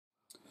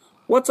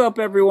What's up,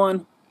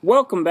 everyone?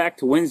 Welcome back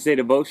to Wednesday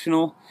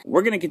Devotional.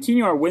 We're going to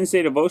continue our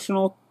Wednesday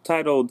Devotional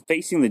titled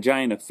Facing the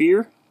Giant of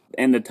Fear.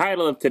 And the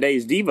title of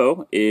today's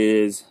Devo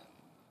is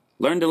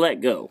Learn to Let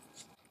Go.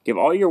 Give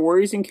all your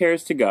worries and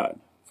cares to God,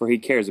 for He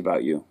cares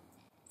about you.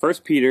 1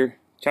 Peter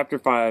chapter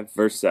 5,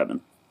 verse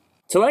 7.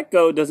 To let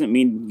go doesn't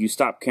mean you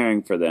stop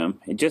caring for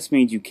them. It just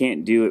means you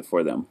can't do it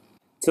for them.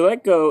 To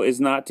let go is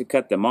not to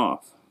cut them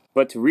off,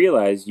 but to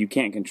realize you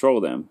can't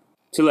control them.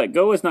 To let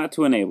go is not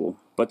to enable,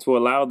 but to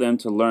allow them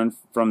to learn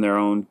from their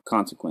own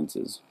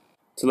consequences.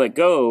 To let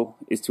go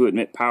is to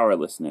admit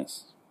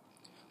powerlessness,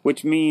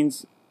 which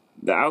means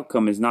the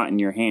outcome is not in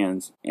your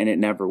hands, and it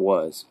never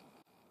was.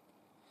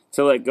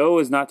 To let go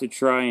is not to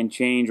try and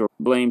change or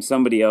blame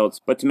somebody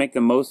else, but to make the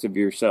most of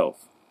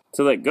yourself.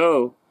 To let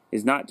go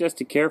is not just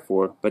to care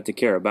for, but to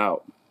care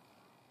about.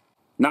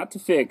 Not to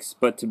fix,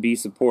 but to be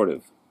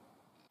supportive.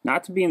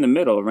 Not to be in the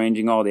middle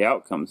arranging all the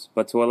outcomes,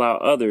 but to allow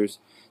others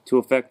to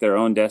affect their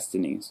own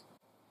destinies.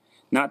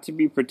 Not to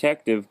be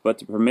protective, but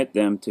to permit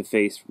them to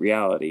face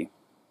reality.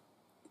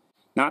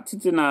 Not to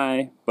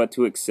deny, but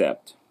to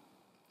accept.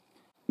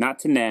 Not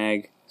to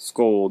nag,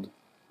 scold,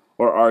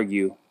 or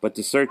argue, but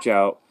to search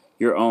out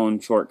your own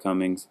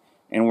shortcomings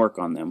and work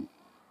on them.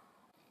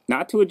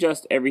 Not to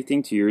adjust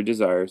everything to your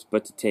desires,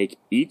 but to take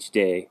each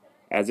day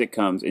as it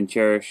comes and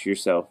cherish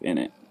yourself in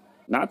it.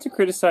 Not to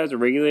criticize or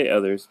regulate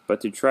others, but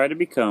to try to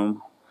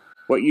become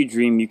what you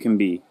dream you can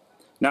be.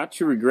 Not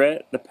to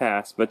regret the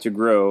past, but to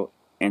grow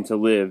and to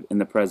live in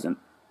the present.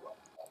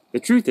 The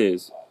truth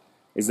is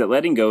that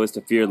letting go is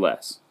to fear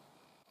less.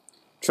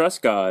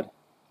 Trust God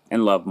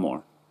and love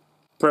more.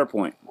 Prayer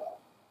point.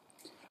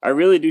 I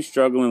really do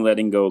struggle in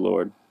letting go,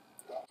 Lord,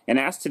 and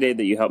ask today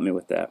that you help me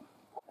with that.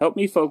 Help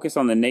me focus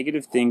on the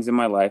negative things in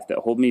my life that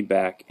hold me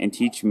back and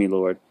teach me,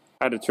 Lord,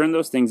 how to turn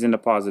those things into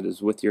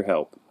positives with your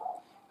help.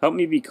 Help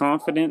me be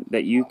confident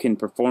that you can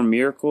perform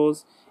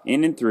miracles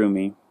in and through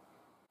me,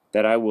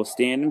 that I will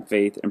stand in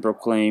faith and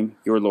proclaim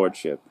your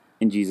lordship.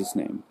 In Jesus'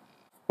 name.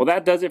 Well,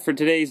 that does it for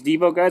today's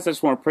Devo, guys. I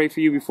just want to pray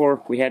for you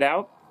before we head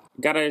out.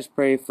 God, I just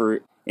pray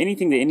for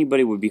anything that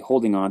anybody would be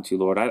holding on to,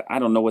 Lord. I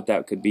don't know what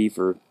that could be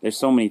for. There's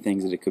so many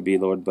things that it could be,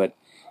 Lord, but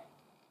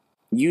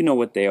you know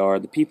what they are.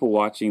 The people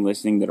watching,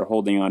 listening that are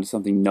holding on to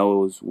something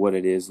knows what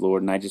it is,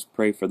 Lord. And I just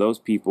pray for those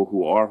people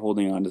who are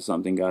holding on to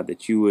something, God,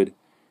 that you would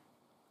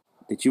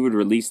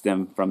release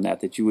them from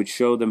that you would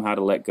show them how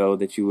to let go,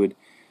 that you would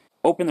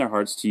open their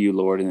hearts to you,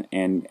 Lord,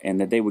 and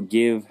that they would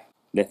give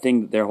the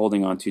thing that they're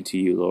holding on to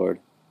you,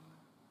 Lord,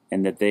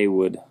 and that they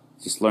would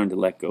just learn to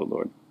let go,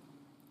 Lord.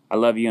 I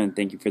love you and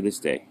thank you for this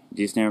day. In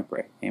Jesus' name I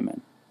pray.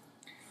 Amen.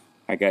 All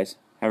right, guys.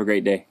 Have a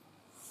great day.